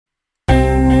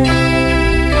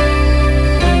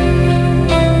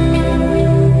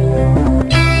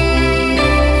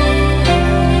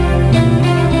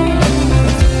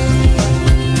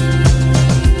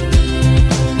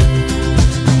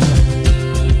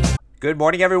Good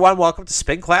morning, everyone. Welcome to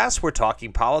Spin Class. We're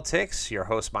talking politics. Your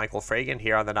host, Michael Fragin,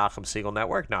 here on the Nachum Segal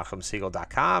Network,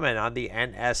 NachumSegal.com, and on the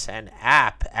NSN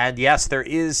app. And yes, there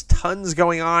is tons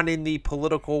going on in the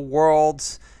political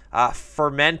world.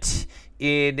 Ferment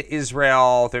in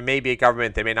Israel. There may be a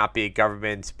government. There may not be a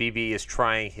government. Bibi is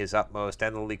trying his utmost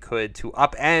and the Likud to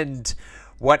upend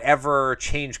whatever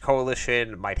change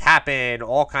coalition might happen.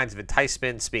 All kinds of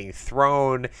enticements being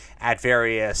thrown at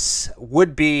various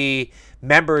would-be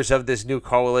members of this new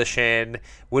coalition.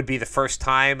 Would be the first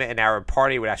time an Arab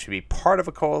party would actually be part of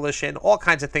a coalition. All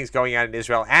kinds of things going on in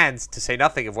Israel, and to say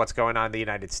nothing of what's going on in the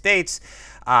United States.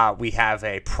 We have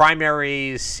a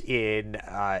primaries in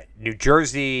New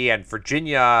Jersey and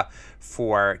Virginia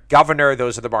for governor.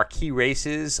 Those are the marquee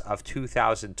races of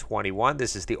 2021.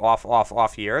 This is the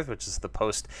off year, which is the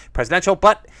post-presidential.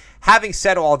 But having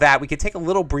said all that, we can take a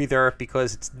little breather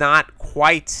because it's not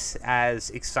quite as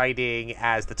exciting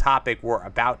as the topic we're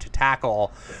about to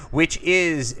tackle, which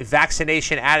is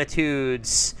vaccination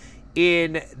attitudes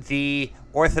in the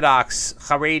Orthodox,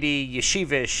 Haredi,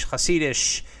 Yeshivish,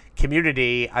 Hasidish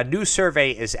community. A new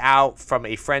survey is out from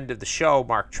a friend of the show,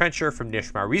 Mark Trencher from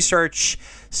Nishma Research,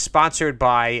 sponsored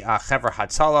by Chevra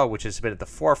Hatzalah, which has been at the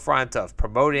forefront of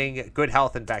promoting good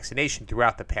health and vaccination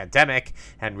throughout the pandemic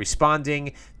and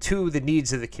responding to the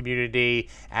needs of the community.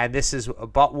 And this is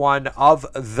but one of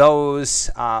those.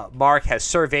 Mark has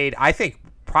surveyed, I think,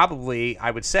 probably,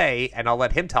 I would say, and I'll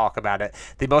let him talk about it,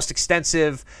 the most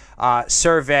extensive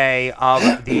survey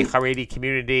of the Haredi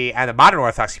community and the modern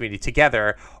Orthodox community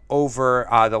together over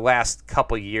the last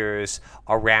couple years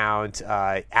around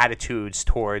attitudes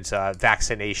towards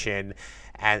vaccination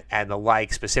and the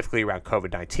like, specifically around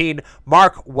COVID-19.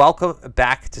 Mark, welcome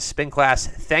back to Spin Class.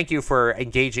 Thank you for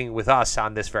engaging with us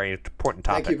on this very important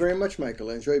topic. Thank you very much, Michael.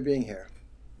 I enjoy being here.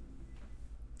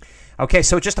 Okay,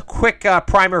 so just a quick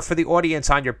primer for the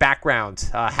audience on your background,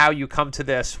 how you come to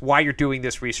this, why you're doing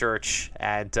this research,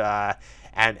 and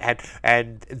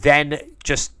then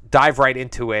just dive right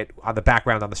into it on the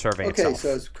background on the survey itself. Okay,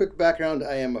 so as a quick background,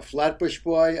 I am a Flatbush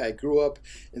boy. I grew up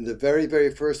in the very, very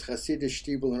first Hasidic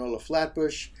shtibel in all of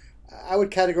Flatbush. I would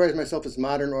categorize myself as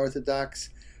modern Orthodox.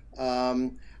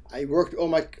 I worked all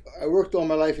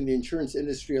my life in the insurance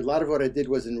industry. A lot of what I did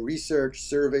was in research,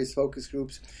 surveys, focus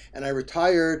groups, and I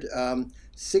retired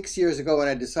 6 years ago, and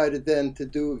I decided then to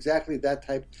do exactly that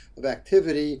type of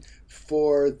activity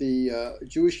for the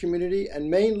Jewish community and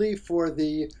mainly for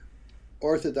the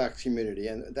Orthodox community,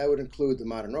 and that would include the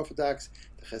modern Orthodox,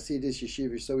 the Hasidic,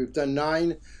 Yeshivish. So we've done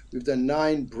nine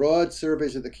broad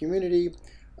surveys of the community.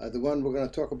 The one we're going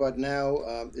to talk about now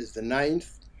is the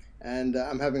ninth. And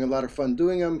I'm having a lot of fun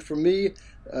doing them. For me,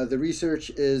 the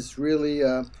research is really,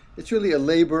 it's really a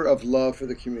labor of love for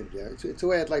the community. It's a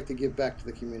way I'd like to give back to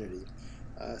the community.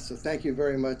 So thank you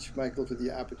very much, Michael, for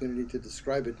the opportunity to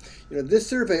describe it. You know, this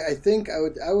survey, I think I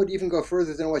would even go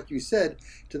further than what you said.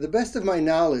 To the best of my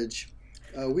knowledge,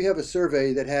 we have a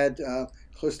survey that had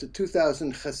close to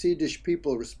 2,000 Hasidic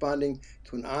people responding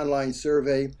to an online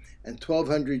survey and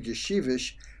 1,200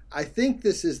 Yeshivish. I think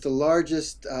this is the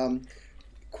largest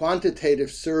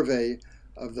quantitative survey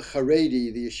of the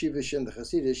Haredi, the Yeshivish, and the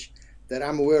Hasidish that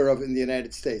I'm aware of in the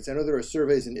United States. I know there are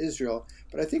surveys in Israel,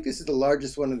 but I think this is the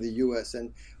largest one in the U.S.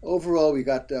 And overall, we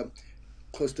got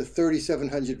close to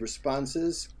 3,700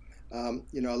 responses. A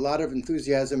lot of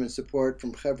enthusiasm and support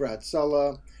from Chevra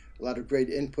Hatzalah, a lot of great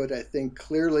input. I think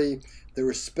clearly the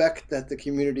respect that the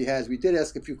community has. We did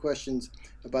ask a few questions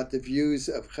about the views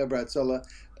of Chevra Hatzalah.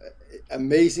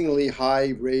 Amazingly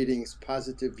high ratings,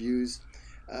 positive views.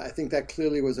 I think that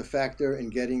clearly was a factor in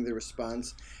getting the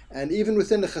response. And even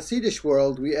within the Hasidic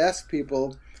world, we asked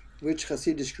people which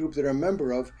Hasidic group they're a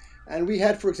member of. And we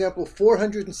had, for example,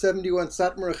 471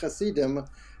 Satmar Hasidim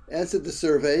answered the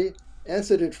survey,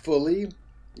 answered it fully,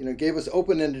 gave us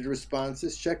open-ended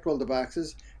responses, checked all the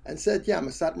boxes, and said, yeah, I'm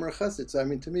a Satmar Hasid. So,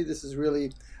 to me, this is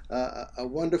really a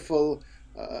wonderful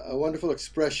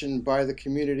expression by the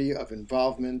community of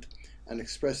involvement and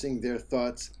expressing their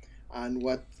thoughts on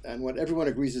what everyone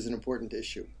agrees is an important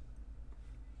issue.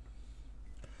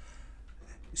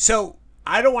 So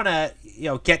I don't want to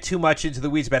get too much into the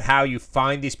weeds about how you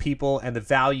find these people and the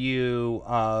value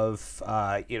of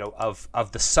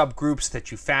of the subgroups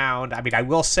that you found. I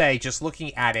will say, just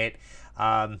looking at it,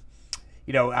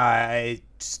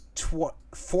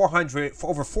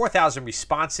 4,000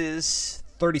 responses.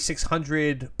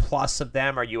 3,600 plus of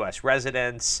them are U.S.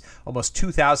 residents. Almost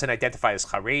 2,000 identify as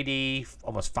Haredi.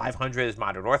 Almost 500 as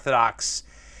modern Orthodox.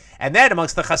 And then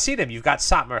amongst the Hasidim, you've got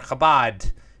Satmar,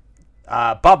 Chabad,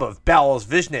 Bobov, Belz,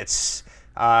 Vishnitz,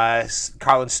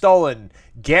 Karlin Stolen,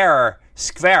 Ger,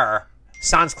 Skver,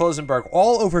 Sans Klosenberg,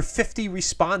 all over 50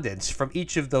 respondents from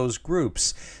each of those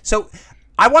groups. So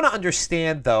I want to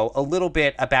understand, though, a little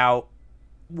bit about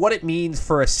what it means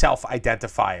for a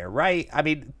self-identifier, right? I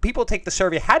mean, people take the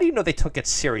survey. How do you know they took it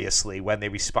seriously when they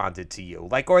responded to you?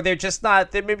 Like, or they're just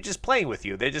not, they're maybe just playing with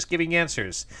you. They're just giving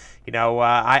answers.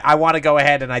 I want to go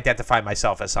ahead and identify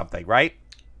myself as something, right?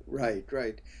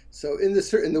 Right. So in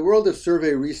the world of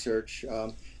survey research,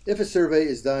 if a survey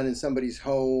is done in somebody's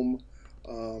home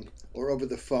or over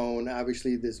the phone,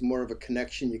 obviously there's more of a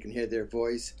connection. You can hear their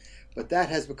voice. But that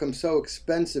has become so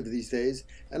expensive these days.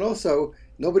 And also,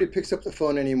 nobody picks up the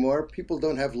phone anymore. People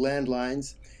don't have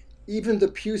landlines. Even the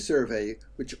Pew survey,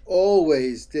 which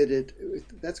always did it,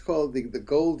 that's called the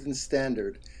golden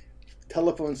standard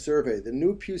telephone survey. The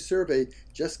new Pew survey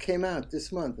just came out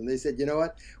this month. And they said, you know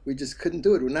what? We just couldn't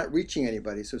do it. We're not reaching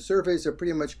anybody. So surveys are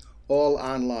pretty much all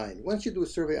online. Once you do a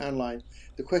survey online,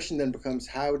 the question then becomes,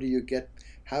 how do you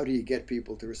get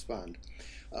people to respond?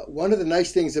 One of the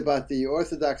nice things about the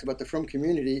Orthodox, about the Frum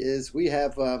community, is we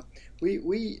have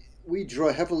we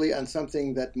draw heavily on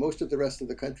something that most of the rest of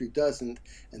the country doesn't,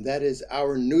 and that is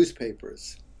our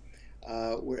newspapers.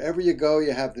 Wherever you go,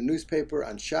 you have the newspaper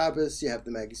on Shabbos, you have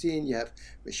the magazine, you have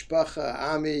Mishpacha,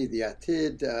 Ami, the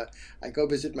Atid. I go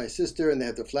visit my sister, and they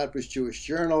have the Flatbush Jewish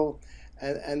Journal,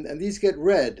 and these get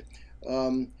read.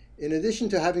 In addition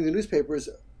to having the newspapers,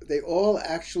 they all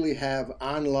actually have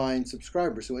online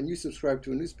subscribers. So when you subscribe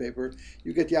to a newspaper,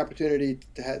 you get the opportunity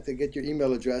to get your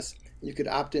email address. You could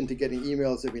opt into getting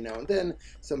emails every now and then.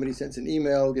 Somebody sends an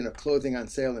email, clothing on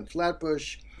sale in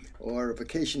Flatbush, or a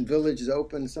vacation village is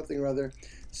open, something or other.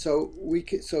 So we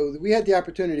had the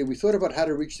opportunity. We thought about how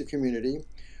to reach the community.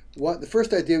 The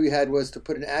first idea we had was to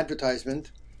put an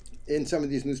advertisement in some of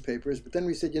these newspapers. But then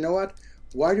we said, you know what?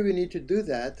 Why do we need to do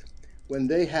that when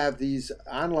they have these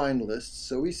online lists?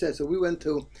 So we went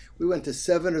to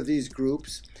 7 of these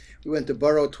groups. We went to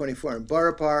Borough 24 in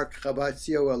Borough Park, Chabad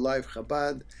COL Live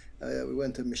Chabad. We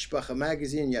went to Mishpacha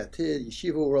Magazine, Yatid,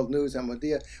 Yeshiva World News,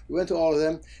 Hamodia. We went to all of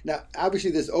them. Now,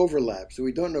 obviously, there's overlap, so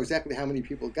we don't know exactly how many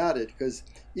people got it, because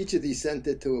each of these sent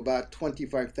it to about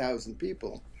 25,000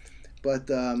 people. But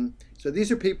so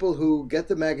these are people who get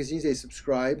the magazines, they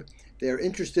subscribe, they are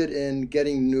interested in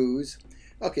getting news.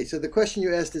 Okay, so the question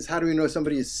you asked is, how do we know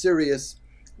somebody is serious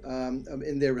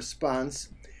in their response?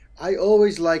 I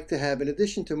always like to have, in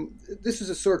addition to, this is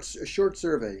a short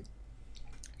survey.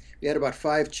 We had about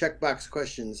 5 checkbox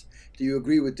questions. Do you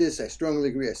agree with this? I strongly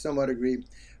agree. I somewhat agree.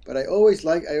 But I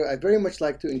very much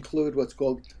like to include what's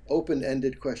called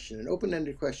open-ended question. An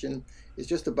open-ended question is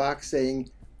just a box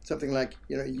saying something like,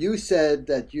 you said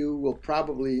that you will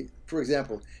probably, for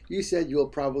example, you said you will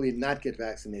probably not get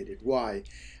vaccinated. Why?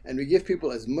 And we give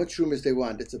people as much room as they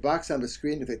want. It's a box on the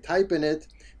screen. If they type in it,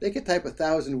 they can type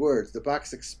 1,000 words. The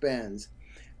box expands.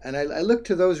 And I look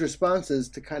to those responses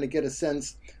to kind of get a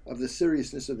sense of the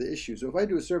seriousness of the issue. So if I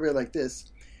do a survey like this,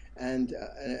 and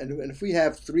if we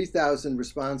have 3,000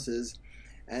 responses,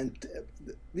 and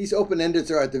these open-endeds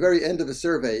are at the very end of the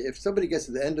survey, if somebody gets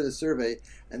to the end of the survey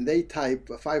and they type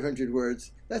 500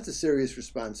 words, that's a serious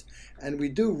response. And we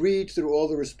do read through all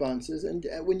the responses. And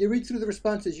when you read through the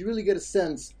responses, you really get a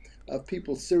sense of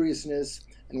people's seriousness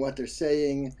and what they're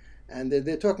saying. And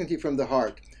they're talking to you from the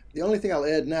heart. The only thing I'll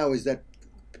add now is that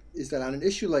on an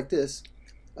issue like this,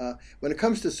 when it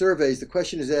comes to surveys, the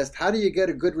question is asked, how do you get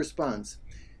a good response?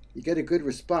 You get a good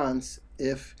response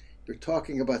if you're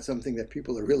talking about something that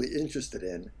people are really interested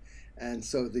in. And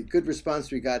so the good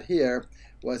response we got here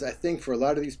was, I think, for a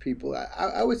lot of these people,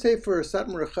 I would say for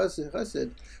Satmar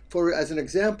Chassid, as an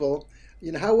example,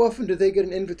 how often do they get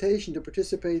an invitation to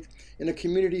participate in a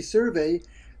community survey?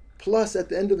 Plus, at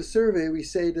the end of the survey, we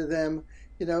say to them,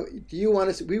 do you want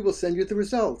us? We will send you the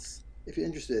results if you're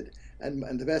interested.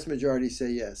 And the vast majority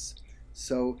say yes.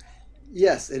 So,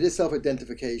 yes, it is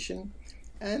self-identification.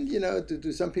 And,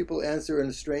 do some people answer in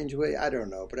a strange way? I don't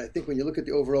know. But I think when you look at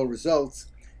the overall results,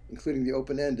 including the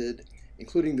open-ended,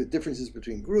 including the differences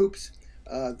between groups,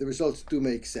 the results do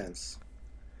make sense.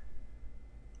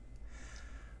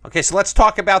 Okay, so let's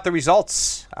talk about the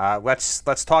results. Let's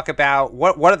talk about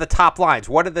what are the top lines.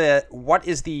 What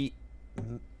is the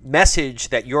message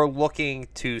that you're looking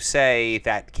to say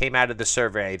that came out of the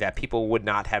survey that people would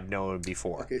not have known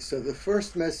before? Okay, so the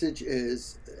first message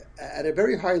is, at a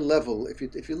very high level, if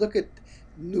you look at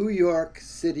New York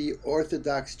City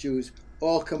Orthodox Jews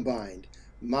all combined,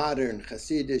 modern,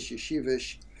 Hasidish,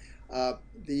 Yeshivish,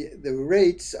 the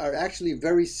rates are actually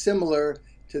very similar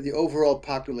to the overall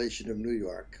population of New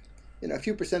York. A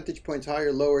few percentage points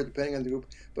higher, lower, depending on the group,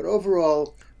 but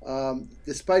overall,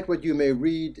 despite what you may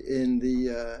read in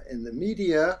the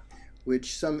media,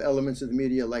 which some elements of the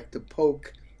media like to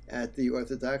poke at the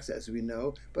Orthodox, as we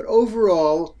know. But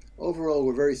overall,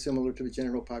 we're very similar to the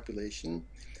general population.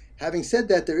 Having said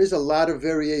that, there is a lot of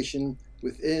variation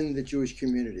within the Jewish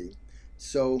community.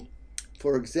 So,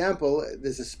 for example,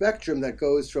 there's a spectrum that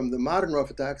goes from the modern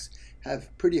Orthodox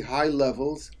have pretty high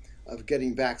levels of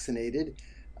getting vaccinated.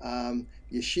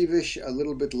 Yeshivish a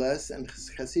little bit less, and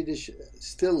Hasidish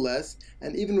still less.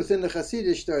 And even within the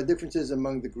Hasidish, there are differences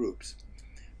among the groups.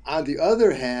 On the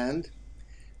other hand,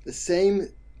 the same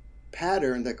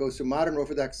pattern that goes to modern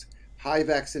Orthodox high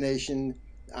vaccination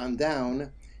on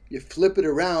down, you flip it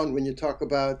around when you talk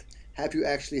about have you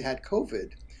actually had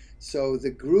COVID. So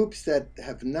the groups that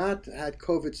have not had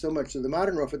COVID so much, so the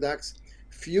modern Orthodox,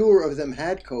 fewer of them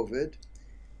had COVID.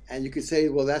 And you could say,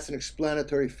 well, that's an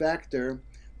explanatory factor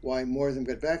why more of them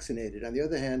got vaccinated. On the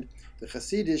other hand, the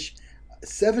Hasidish,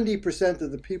 70%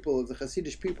 of the people, of the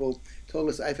Hasidish people, told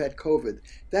us, I've had COVID.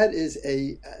 That is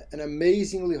an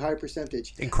amazingly high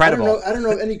percentage. Incredible. I don't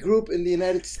know of any group in the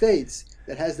United States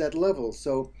that has that level.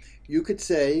 So you could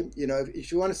say,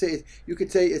 if you want to say, you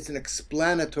could say it's an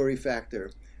explanatory factor.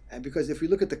 And because if we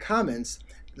look at the comments,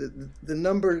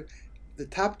 the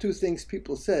top two things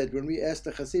people said when we asked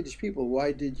the Hasidic people,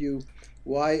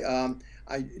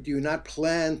 do you not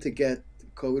plan to get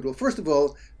COVID? Well, first of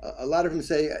all, a lot of them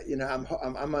say, I'm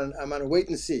on a wait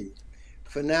and see.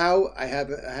 For now, I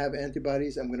have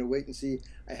antibodies. I'm going to wait and see.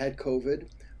 I had COVID.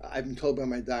 I've been told by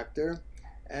my doctor,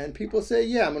 and people say,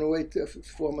 yeah, I'm going to wait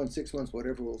 4 months, 6 months,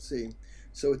 whatever. We'll see.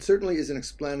 So it certainly is an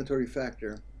explanatory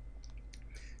factor.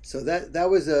 So that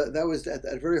was at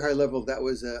a very high level. That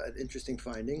was an interesting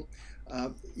finding.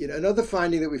 Another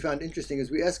finding that we found interesting is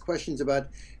we asked questions about,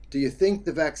 do you think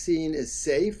the vaccine is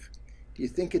safe? Do you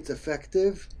think it's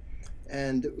effective?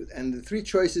 And the three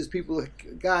choices people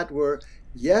got were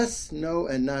yes, no,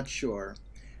 and not sure.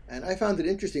 And I found it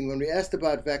interesting when we asked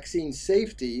about vaccine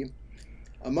safety.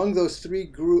 Among those three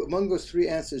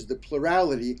answers, the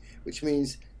plurality, which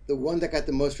means the one that got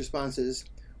the most responses,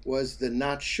 was the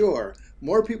not sure.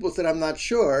 More people said I'm not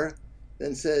sure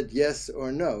than said yes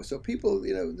or no. So people,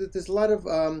 there's a lot of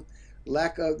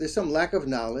there's some lack of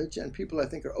knowledge, and people I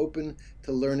think are open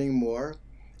to learning more.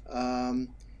 And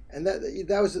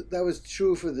that was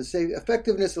true for the safe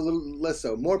effectiveness, a little less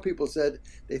so. More people said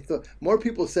they thought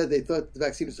the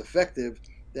vaccine was effective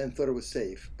than thought it was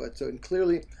safe. But so and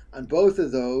clearly on both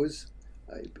of those,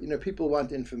 people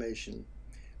want information.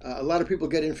 A lot of people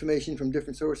get information from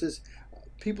different sources.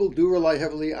 People do rely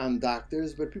heavily on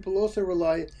doctors, but people also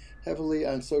rely heavily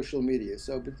on social media.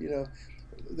 So,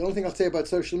 the only thing I'll say about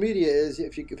social media is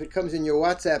if it comes in your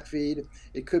WhatsApp feed,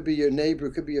 it could be your neighbor,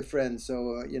 it could be a friend.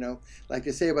 So, like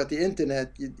they say about the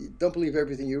internet, you don't believe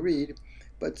everything you read.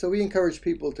 But so we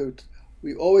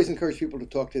always encourage people to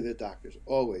talk to their doctors,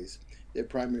 always, their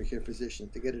primary care physician,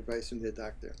 to get advice from their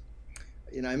doctor.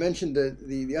 I mentioned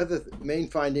the other main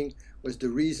finding was the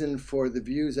reason for the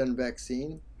views on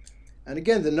vaccine. And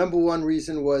again, the number one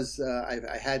reason was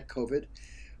I had COVID.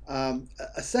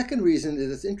 A second reason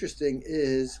that's interesting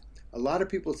is a lot of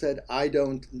people said, I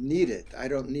don't need it.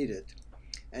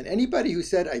 And anybody who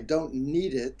said, I don't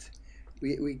need it,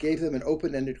 we gave them an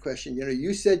open-ended question.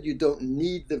 You said you don't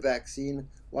need the vaccine.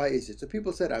 Why is it? So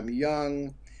people said, I'm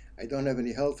young. I don't have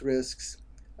any health risks.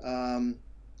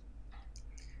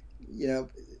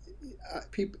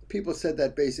 People said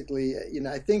that basically.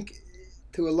 I think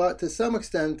to some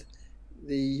extent,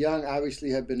 the young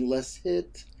obviously have been less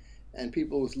hit, and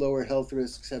people with lower health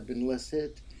risks have been less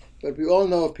hit. But we all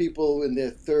know of people in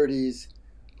their 30s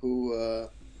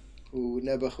who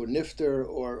never nifter,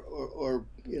 or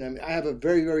I have a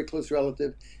very, very close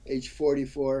relative, age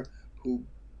 44, who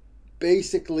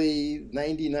basically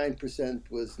 99%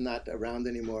 was not around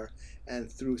anymore,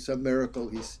 and through some miracle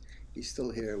he's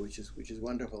still here, which is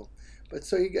wonderful. But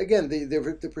so again,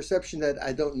 the perception that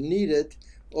I don't need it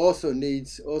also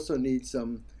needs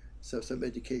some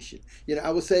education.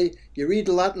 I will say you read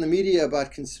a lot in the media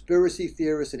about conspiracy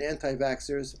theorists and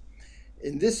anti-vaxxers.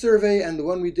 In this survey and the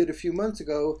one we did a few months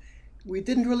ago, we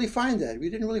didn't really find that.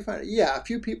 Yeah, a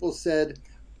few people said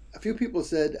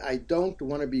I don't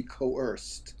want to be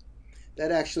coerced.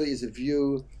 That actually is a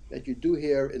view that you do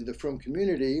hear in the frum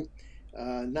community.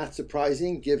 Not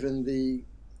surprising given the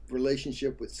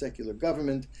relationship with secular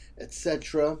government,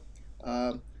 etc.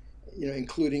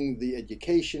 Including the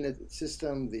education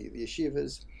system, the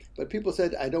yeshivas. But people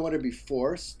said, I don't want to be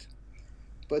forced.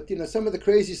 But, some of the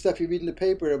crazy stuff you read in the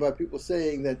paper about people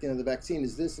saying that, the vaccine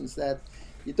is this and that,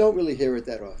 you don't really hear it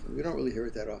that often. We don't really hear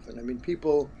it that often. I mean,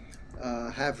 people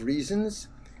have reasons,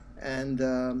 and,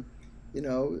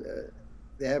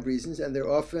 they have reasons, and they're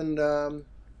often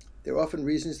they're often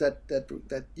reasons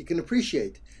that you can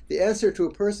appreciate. The answer to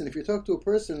a person, if you talk to a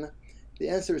person, the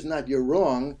answer is not "you're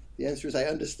wrong." The answer is "I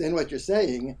understand what you're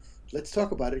saying. Let's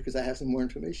talk about it because I have some more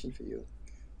information for you."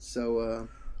 So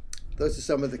those are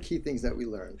some of the key things that we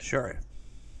learned. Sure.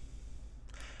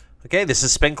 Okay, this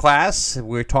is Spin Class.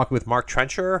 We're talking with Mark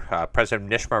Trencher,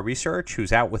 president of Nishma Research,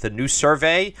 who's out with a new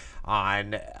survey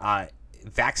on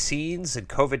vaccines and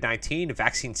COVID-19,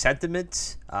 vaccine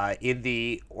sentiment in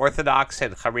the Orthodox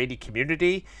and Haredi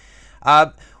community.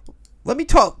 Let me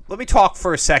talk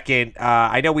for a second.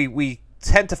 I know we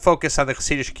tend to focus on the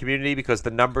Hasidic community because the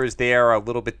numbers there are a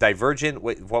little bit divergent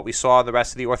with what we saw in the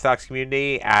rest of the Orthodox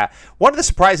community. One of the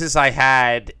surprises I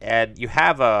had, and you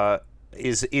have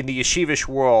is in the yeshivish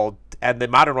world and the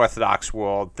modern Orthodox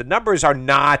world, the numbers are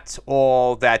not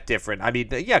all that different. I mean,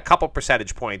 yeah, a couple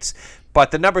percentage points,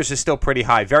 but the numbers are still pretty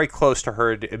high, very close to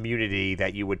herd immunity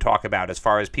that you would talk about as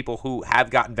far as people who have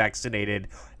gotten vaccinated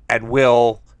and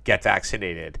will get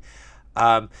vaccinated.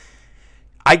 I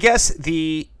guess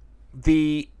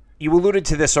you alluded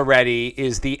to this already,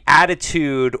 is the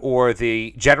attitude or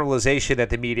the generalization that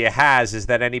the media has is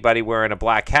that anybody wearing a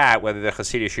black hat, whether they're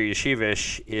Hasidic or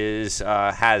Yeshivish,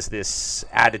 has this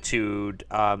attitude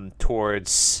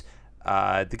towards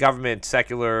the government,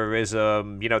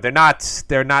 secularism. You know, they're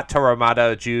not Torah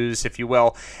Mada Jews, if you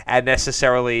will, and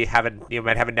necessarily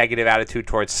might have a negative attitude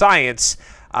towards science.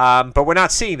 But we're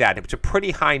not seeing that. It's a pretty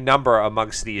high number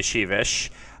amongst the Yeshivish.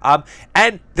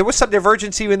 And there was some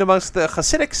divergence even amongst the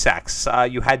Hasidic sects.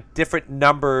 You had different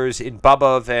numbers in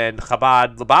Babov and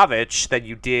Chabad Lubavitch than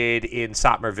you did in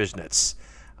Satmar Vizhnitz.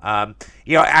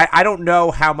 I don't know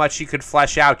how much you could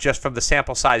flesh out just from the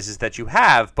sample sizes that you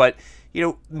have, but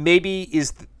maybe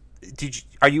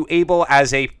are you able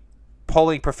as a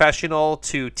polling professional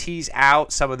to tease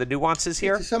out some of the nuances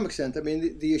here? To some extent. I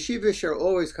mean, the Yeshivish are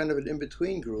always kind of an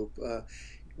in-between group.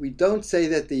 We don't say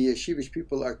that the Yeshivish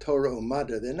people are Torah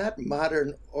Umada. They're not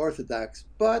modern Orthodox,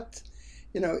 but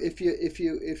if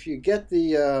you get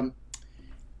the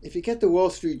Wall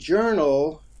Street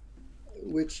Journal,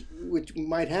 which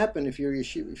might happen if you're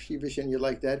Yeshivish and you're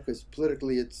like that, because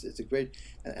politically it's a great,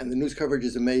 and the news coverage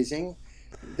is amazing.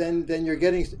 Then you're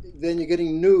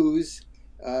getting news.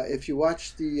 If you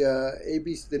watch the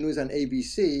news on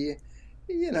ABC,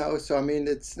 so I mean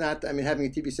it's not. I mean having a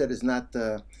TV set is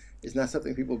not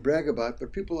something people brag about,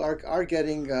 but people are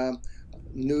getting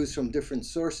news from different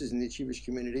sources in the Yeshivish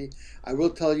community. I will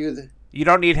tell you that you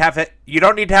don't need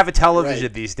to have a television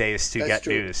right. these days to That's get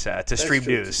true. news to That's stream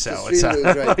true. news. So to stream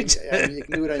news, right? You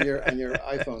can do it on your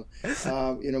iPhone.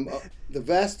 The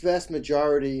vast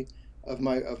majority of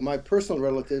my personal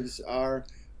relatives are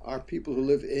people who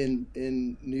live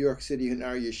in New York City and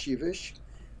are Yeshivish.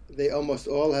 They almost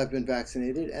all have been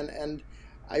vaccinated, and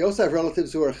I also have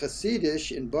relatives who are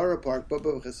Hasidish in Borough Park,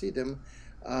 Baba Hasidim,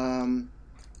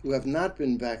 who have not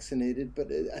been vaccinated. But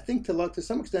I think to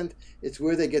some extent, it's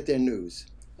where they get their news.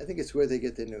 I think it's where they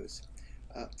get their news.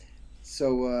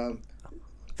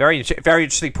 Very, very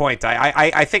interesting point.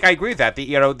 I think I agree with that.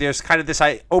 There's kind of this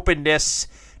openness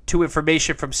to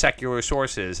information from secular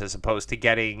sources as opposed to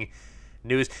getting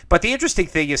news. But the interesting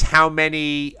thing is how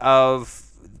many of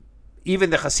even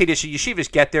the Hasidic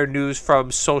yeshivas get their news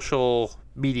from social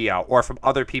media or from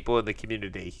other people in the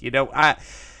community.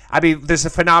 I mean, there's a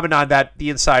phenomenon that the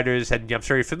insiders, and I'm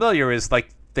sure you're familiar, is like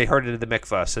they heard it in the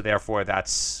mikvah, so therefore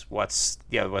that's what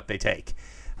they take.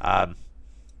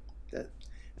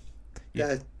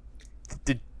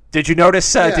 Did you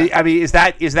notice? Yeah. Is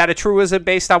that a truism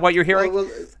based on what you're hearing? Well,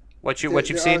 what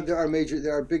you've seen? There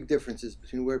are big differences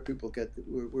between where people get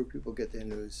their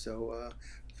news. So,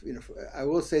 I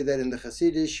will say that in the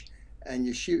Hasidish and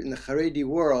Yeshiva, in the Haredi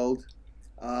world,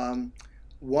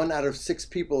 1 out of 6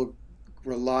 people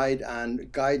relied on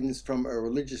guidance from a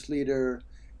religious leader,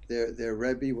 their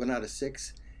Rebbe. 1 out of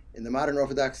 6. In the modern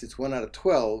Orthodox, it's 1 out of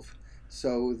 12.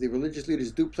 So the religious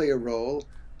leaders do play a role.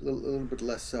 A little bit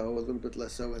less so. A little bit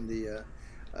less so in the.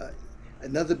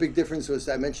 Another big difference was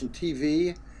I mentioned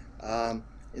TV.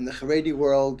 In the Haredi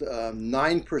world,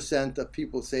 9% of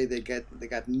people say they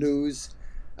got news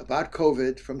about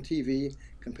COVID from TV,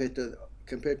 compared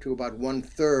to about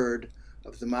 1/3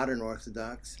 of the modern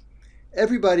Orthodox.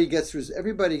 Everybody gets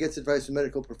advice from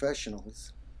medical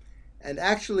professionals, and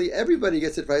actually everybody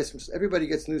gets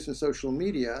news from social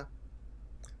media.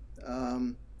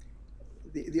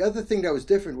 The other thing that was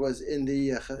different was in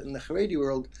the Haredi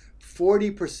world,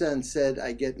 40% said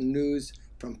I get news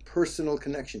from personal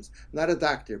connections, not a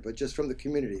doctor, but just from the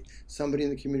community, somebody in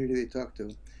the community they talk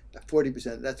to.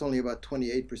 40%. That's only about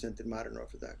 28% in modern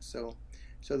Orthodox. So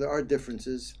there are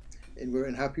differences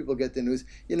in how people get the news.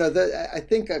 I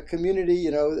think a community,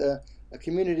 a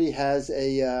community has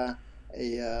there's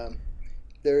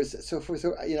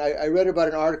I read about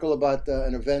an article about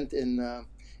an event in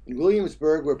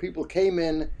Williamsburg where people came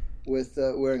in with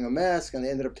wearing a mask, and they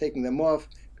ended up taking them off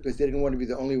because they didn't want to be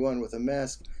the only one with a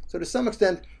mask. So to some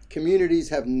extent, communities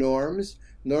have norms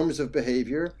of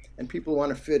behavior, and people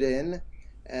want to fit in.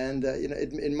 And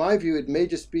in my view, it may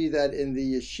just be that in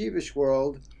the yeshivish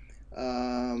world,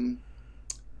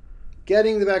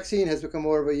 getting the vaccine has become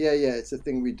more of a it's a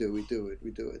thing we do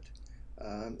it.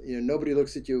 Nobody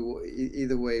looks at you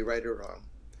either way, right or wrong,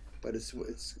 but it's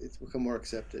become more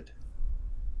accepted.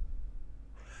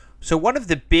 So one of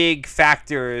the big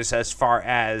factors as far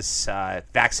as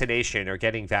vaccination or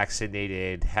getting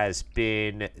vaccinated has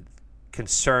been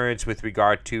concerns with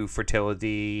regard to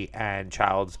fertility and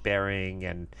childbearing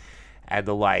and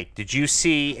the like. Did you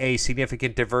see a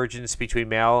significant divergence between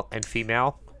male and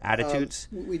female attitudes?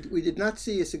 We did not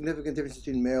see a significant difference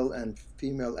between male and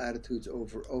female attitudes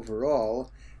overall.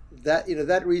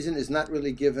 That reason is not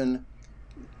really given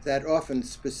that often.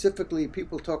 Specifically,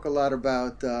 people talk a lot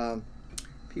about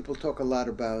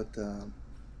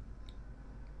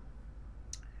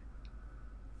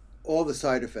all the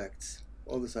side effects.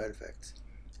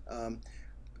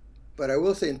 But I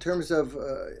will say, in terms of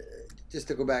just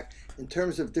to go back, in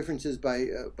terms of differences by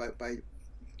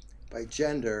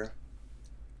gender,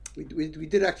 we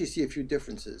did actually see a few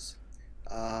differences,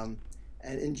 and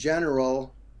in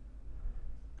general,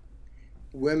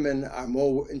 women are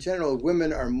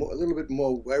a little bit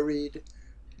more worried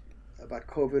about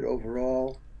COVID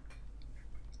overall.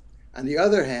 On the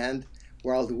other hand,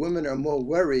 while the women are more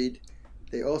worried,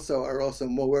 they are also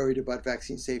more worried about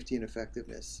vaccine safety and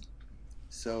effectiveness.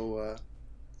 So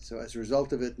as a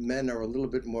result of it, men are a little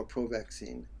bit more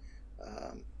pro-vaccine.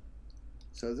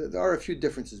 So there are a few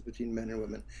differences between men and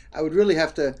women. What I would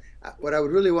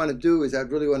really want to do is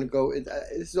I'd really want to go.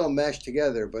 This is all mashed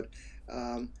together, but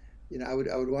I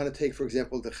would want to take, for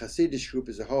example, the Hasidic group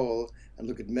as a whole and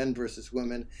look at men versus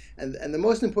women. And the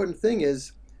most important thing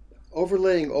is,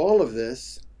 overlaying all of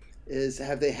this is,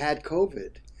 have they had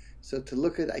COVID? So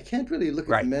I can't really look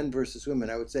at men versus women.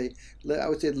 I would say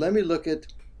let me look at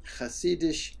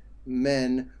Hasidic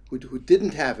men who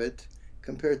didn't have it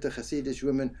compared to Hasidic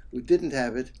women who didn't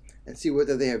have it, and see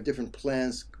whether they have different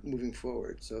plans moving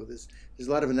forward. So there's a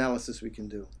lot of analysis we can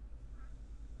do.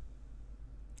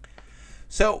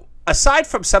 So aside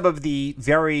from some of the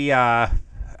very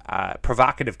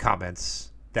provocative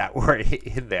comments that were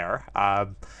in there,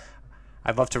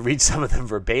 I'd love to read some of them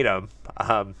verbatim.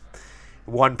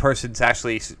 One person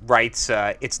actually writes,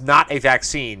 "It's not a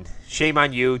vaccine. Shame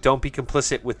on you. Don't be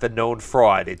complicit with the known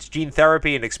fraud. It's gene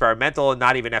therapy and experimental and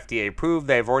not even FDA approved.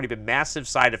 There have already been massive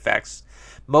side effects,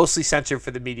 mostly censored for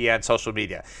the media and social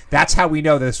media." That's how we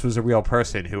know this was a real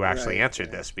person who actually answered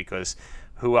this, because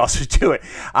who else would do it?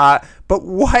 But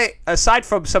what, aside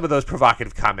from some of those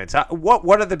provocative comments,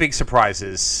 what are the big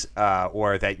surprises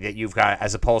or that you've got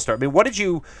as a pollster? I mean, what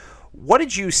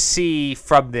did you see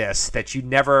from this that you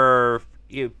never,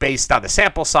 based on the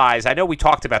sample size? I know we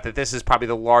talked about that this is probably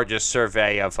the largest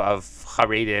survey of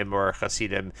Haredim or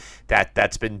Hasidim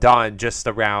that's been done just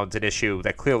around an issue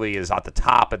that clearly is at the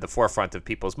top and the forefront of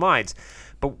people's minds.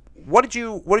 But what did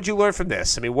you learn from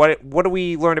this? I mean, what do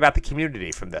we learn about the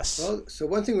community from this? Well, so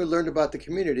one thing we learned about the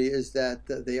community is that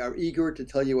they are eager to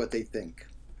tell you what they think.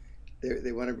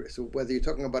 They want to. So whether you're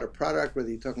talking about a product, whether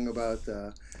you're talking about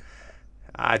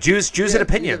Jews and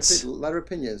opinions. A lot of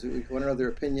opinions. We want to know their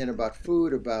opinion about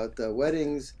food, about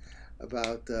weddings,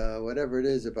 about whatever it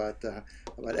is, about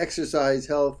exercise,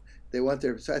 health. They want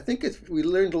their. So I think we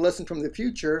learned a lesson from the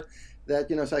future that,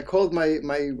 so I called my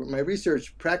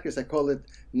research practice, I call it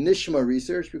Nishma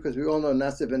research, because we all know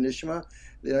Nasiv and Nishma.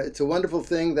 It's a wonderful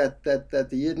thing that the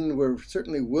Yidden were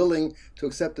certainly willing to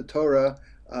accept the Torah.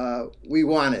 We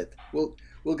want it.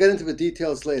 We'll get into the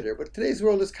details later, but today's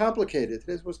world is complicated.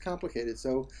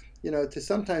 So, to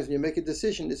sometimes when you make a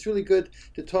decision, it's really good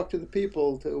to talk to the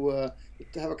people, to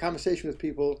have a conversation with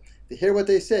people, to hear what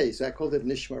they say. So I called it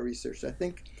Nishma research. I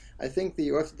think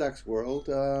the Orthodox world,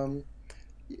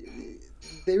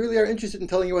 they really are interested in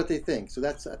telling you what they think. So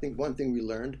that's, I think, one thing we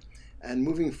learned. And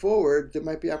moving forward, there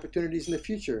might be opportunities in the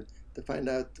future to find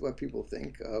out what people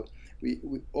think. We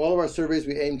all of our surveys,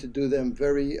 we aim to do them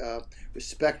very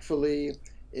respectfully,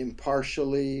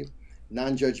 impartially,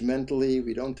 non-judgmentally.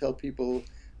 We don't tell people,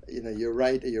 you're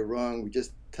right or you're wrong. We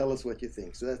just tell us what you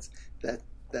think. So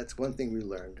that's one thing we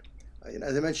learned.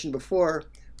 As I mentioned before,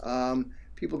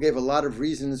 people gave a lot of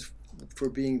reasons for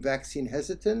being vaccine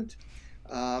hesitant,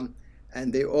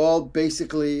 and they all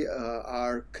basically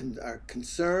are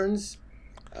concerns.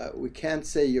 We can't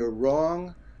say you're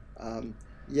wrong.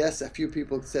 yes, a few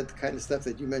people said the kind of stuff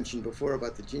that you mentioned before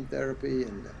about the gene therapy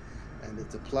and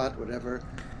it's a plot, whatever.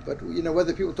 But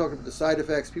whether people talked about the side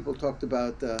effects, people talked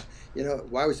about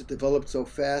why was it developed so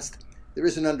fast. There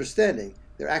is an understanding.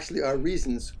 There actually are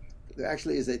reasons. There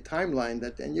actually is a timeline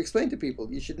and you explain to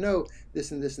people you should know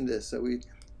this and this and this. So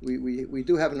we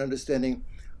do have an understanding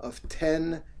of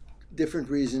 10 different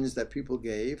reasons that people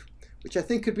gave, which I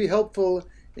think could be helpful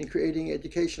in creating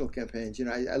educational campaigns.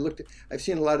 I've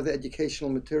seen a lot of the educational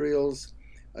materials.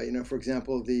 For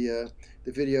example, the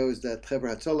videos that Trevor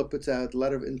Hatzola puts out, a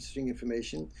lot of interesting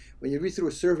information. When you read through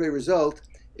a survey result,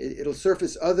 it'll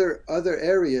surface other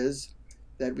areas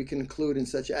that we can include in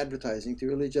such advertising to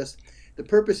really the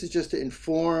purpose is just to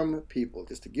inform people,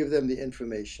 just to give them the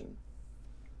information.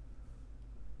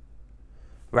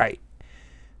 Right.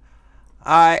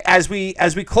 As we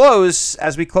close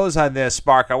on this,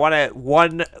 Mark, I want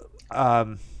one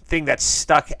thing that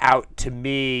stuck out to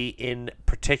me in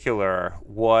particular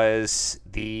was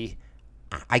the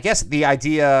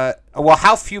idea. Well,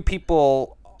 how few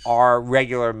people are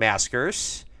regular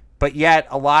maskers, but yet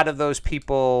a lot of those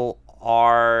people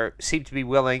seem to be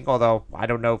willing. Although I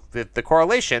don't know the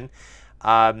correlation.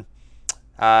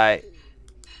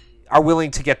 Are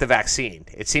willing to get the vaccine.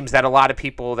 It seems that a lot of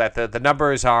people, that the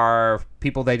numbers are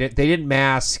people they didn't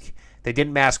mask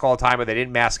all the time, or they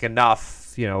didn't mask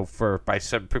enough, by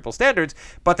some people's standards,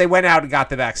 but they went out and got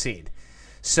the vaccine.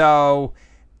 So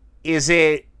is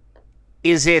it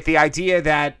the idea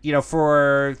that,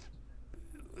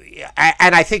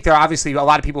 and I think there are obviously a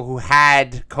lot of people who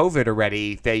had COVID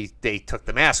already, they took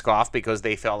the mask off because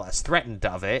they felt less threatened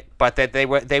of it, but that they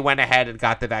went ahead and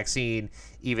got the vaccine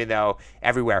even though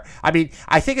everywhere. I mean,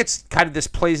 I think it's kind of this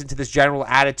plays into this general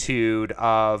attitude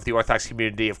of the Orthodox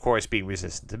community, of course, being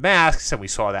resistant to masks, and we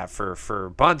saw that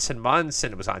for months and months,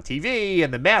 and it was on TV,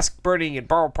 and the mask burning in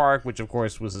Borough Park, which of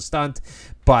course was a stunt,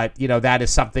 but that is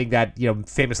something that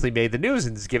famously made the news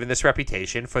and is given this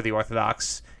reputation for the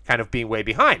Orthodox kind of being way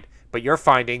behind. But you're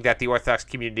finding that the Orthodox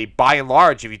community, by and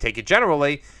large, if you take it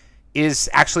generally, is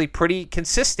actually pretty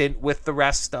consistent with the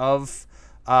rest of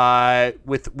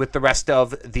with the rest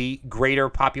of the greater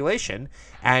population,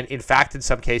 and in fact, in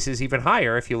some cases, even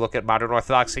higher if you look at modern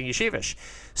Orthodox and Yeshivish.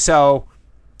 So,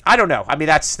 I don't know. I mean,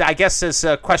 I guess as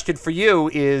a question for you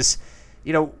is,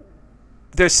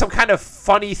 there's some kind of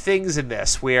funny things in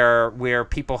this where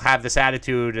people have this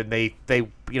attitude and they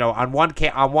on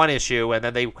one issue, and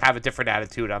then they have a different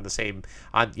attitude on the same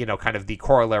kind of the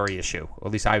corollary issue, or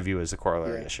at least I view as a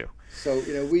corollary issue. So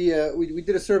we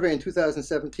did a survey in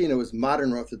 2017. It was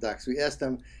modern Orthodox. We asked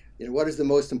them, what is the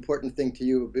most important thing to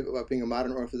you about being a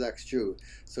modern Orthodox Jew?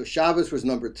 So Shabbos was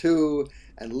number 2,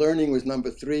 and learning was number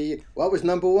 3. What was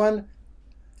number 1?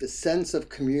 The sense of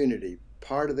community.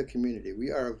 Part of the community.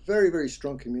 We are a very, very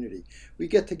strong community. We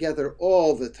get together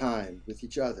all the time with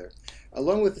each other.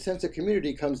 Along with the sense of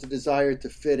community comes the desire to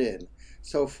fit in.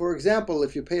 So, for example,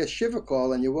 if you pay a shiva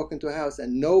call and you walk into a house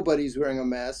and nobody's wearing a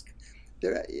mask,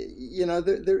 there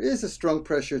is a strong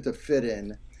pressure to fit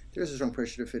in. There is a strong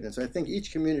pressure to fit in. So I think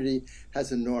each community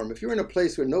has a norm. If you're in a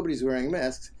place where nobody's wearing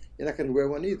masks, you're not going to wear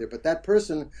one either. But that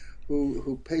person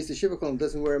who pays the shiva call and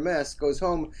doesn't wear a mask goes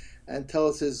home and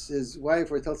tells his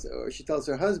wife, or she tells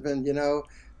her husband,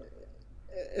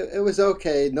 it was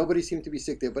okay. Nobody seemed to be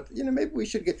sick there, but maybe we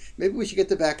should get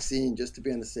the vaccine just to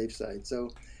be on the safe side. So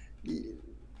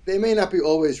they may not be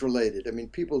always related. I mean,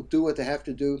 people do what they have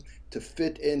to do to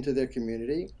fit into their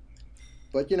community.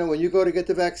 But when you go to get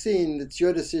the vaccine, it's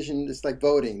your decision. It's like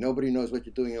voting. Nobody knows what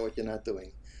you're doing and what you're not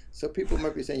doing. So people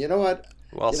might be saying, you know what?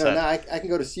 Well said. Now I can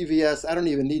go to CVS. I don't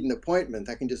even need an appointment.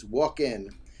 I can just walk in.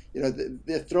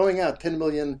 They're throwing out 10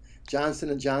 million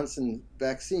Johnson & Johnson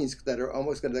vaccines that are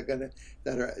almost that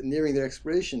are nearing their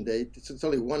expiration date. It's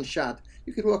only one shot.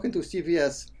 You could walk into a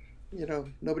CVS.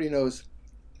 Nobody knows.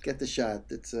 Get the shot.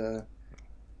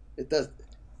 It does.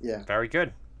 Yeah. Very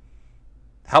good.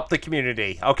 Help the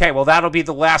community. Okay, well, that'll be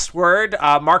the last word.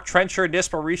 Mark Trencher,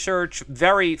 Nishma Research,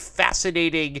 very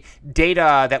fascinating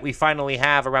data that we finally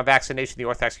have around vaccination in the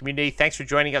Orthodox community. Thanks for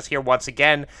joining us here once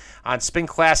again on Spin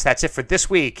Class. That's it for this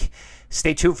week.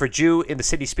 Stay tuned for Jew in the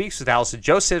City Speaks with Allison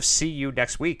Joseph. See you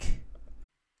next week.